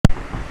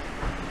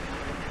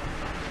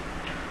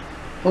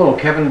Hello,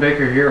 Kevin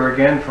Baker here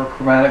again for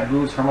Chromatic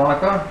Blues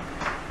Harmonica.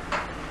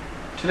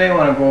 Today I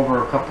want to go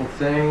over a couple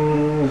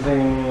things,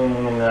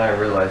 and I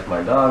realize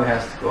my dog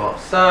has to go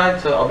outside,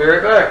 so I'll be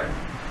right back.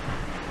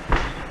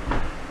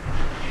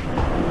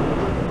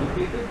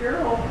 Be a good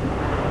girl.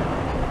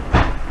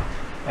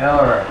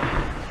 Alright.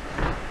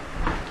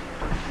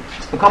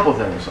 A couple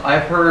things.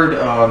 I've heard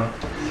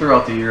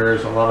throughout the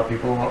years, a lot of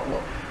people,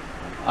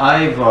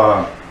 I've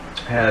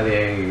had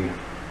a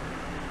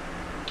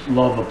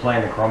love of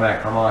playing the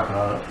chromatic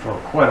harmonica for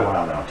quite a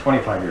while now,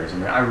 25 years. I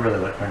mean, I really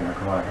like playing the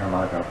chromatic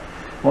harmonica.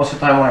 Most of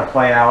the time when I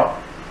play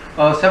out,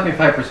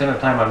 75% of the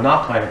time I'm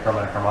not playing the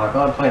chromatic harmonica,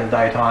 I'm playing the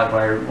diatonic,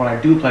 but when I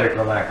do play the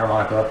chromatic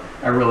harmonica,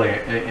 I really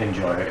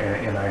enjoy it,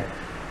 and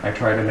I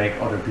try to make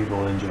other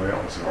people enjoy it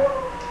also.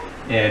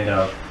 And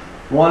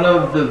one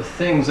of the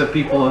things that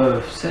people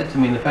have said to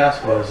me in the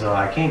past was,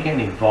 I can't get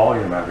any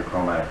volume out of the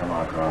chromatic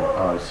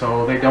harmonica,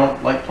 so they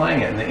don't like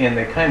playing it, and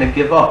they kind of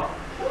give up.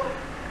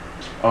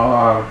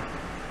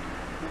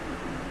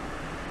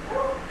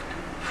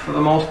 For the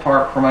most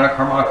part, chromatic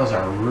harmonicas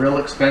are real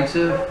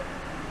expensive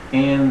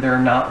and they're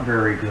not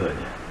very good.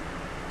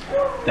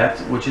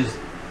 Which is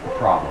a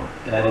problem.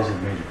 That is a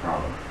major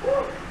problem.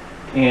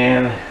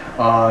 And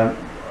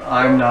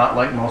I'm not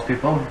like most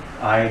people.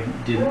 I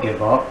didn't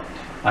give up.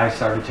 I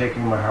started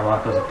taking my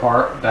harmonicas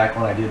apart back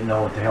when I didn't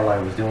know what the hell I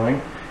was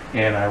doing,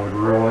 and I would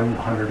ruin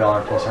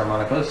 $100 plus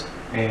harmonicas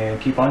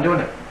and keep on doing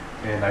it,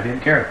 and I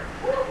didn't care.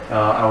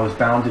 I was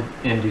bound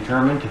and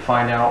determined to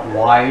find out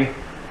why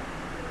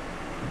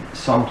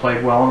some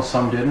played well and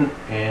some didn't,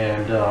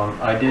 and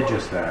I did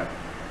just that.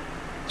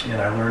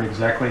 And I learned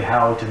exactly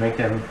how to make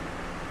them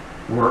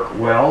work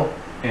well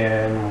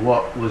and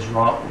what was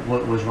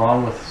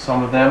wrong with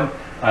some of them.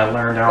 I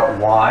learned out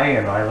why,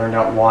 and I learned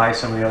out why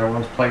some of the other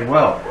ones played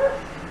well.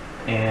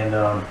 And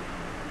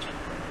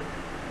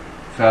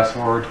fast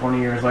forward 20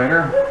 years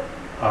later,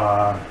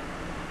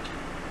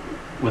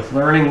 with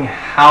learning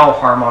how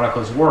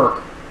harmonicas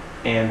work,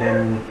 and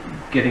then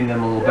getting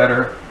them a little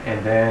better,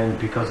 and then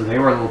because they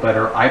were a little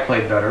better, I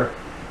played better,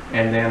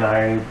 and then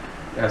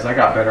as I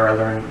got better, I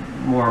learned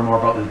more and more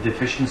about the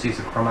deficiencies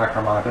of chromatic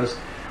harmonicas,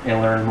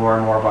 and learned more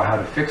and more about how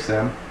to fix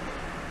them.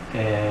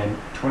 And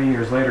 20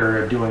 years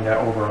later, doing that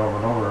over and over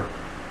and over,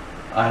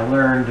 I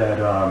learned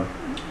that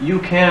you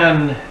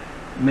can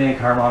make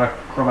chromatic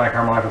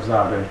harmonicas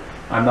out of it.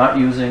 I'm not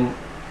using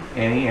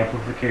any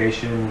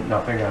amplification,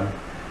 nothing. I'm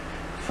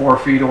 4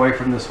 feet away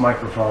from this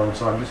microphone,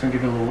 so I'm just going to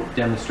give you a little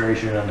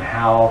demonstration on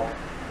how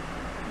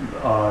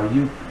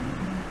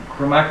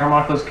chromatic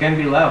harmonicas can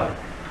be loud.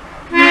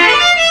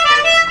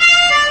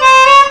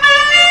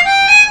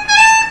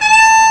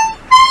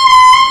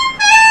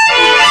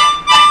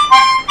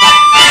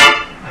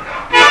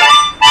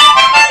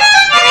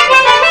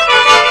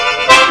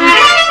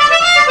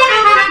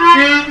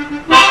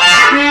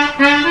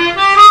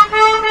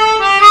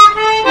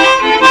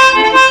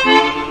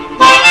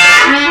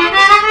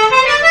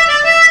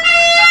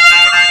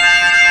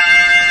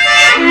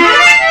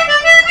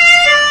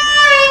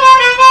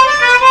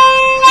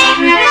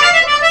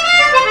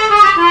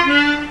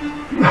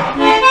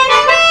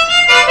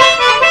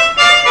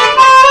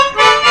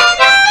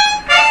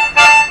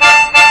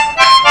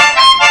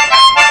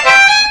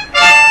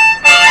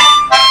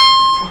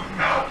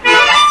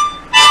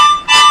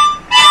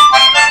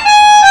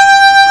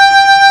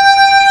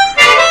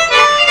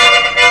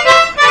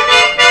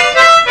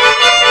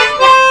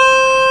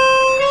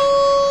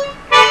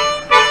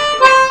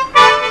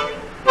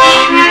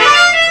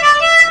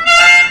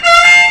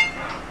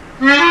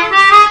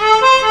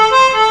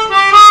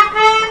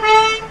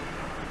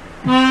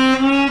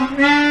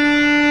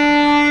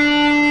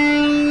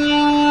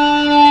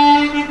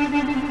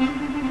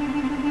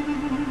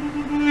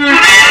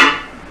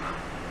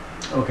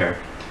 Okay,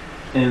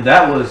 and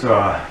that was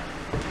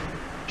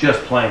just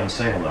playing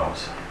single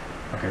notes.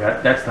 Okay,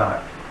 that's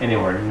not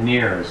anywhere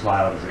near as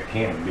loud as it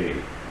can be.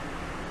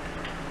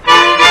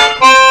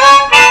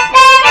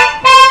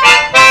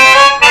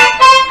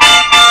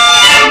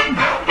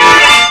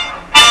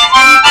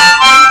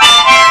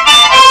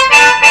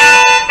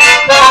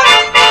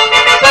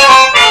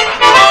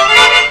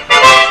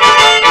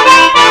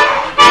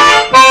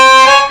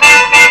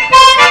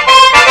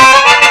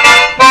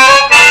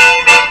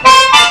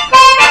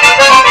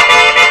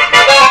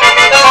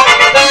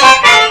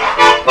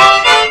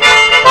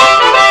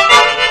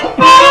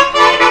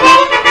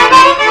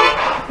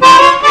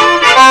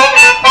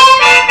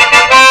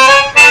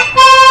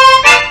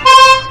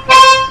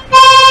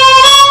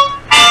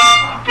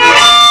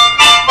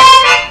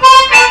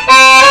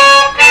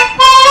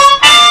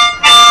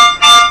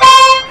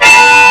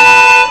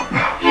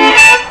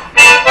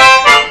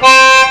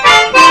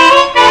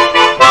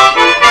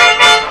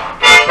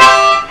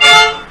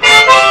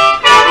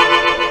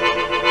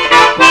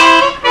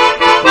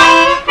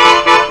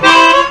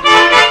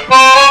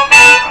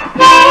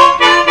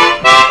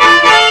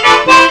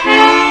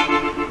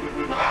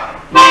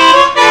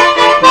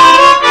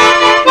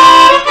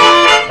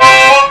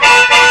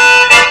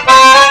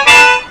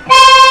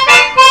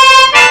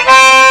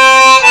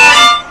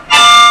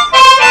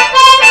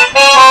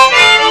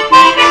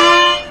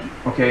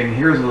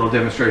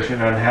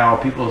 demonstration on how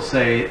people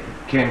say,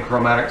 can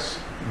chromatics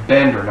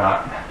bend or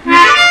not.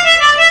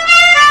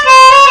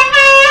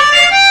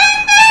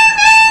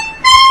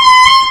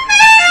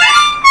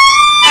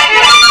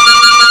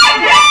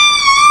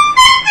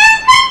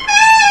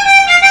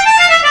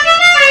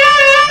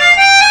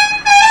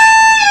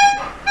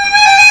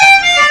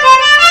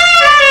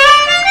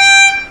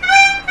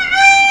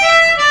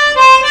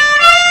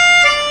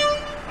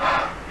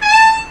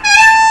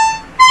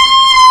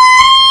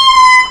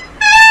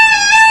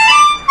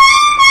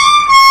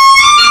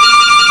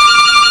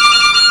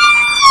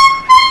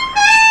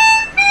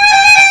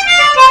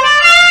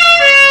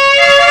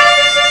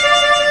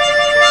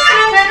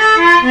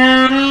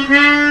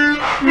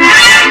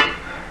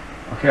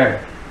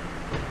 Okay.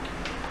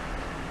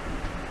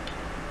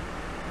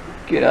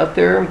 Get out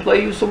there and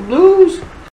play you some blues.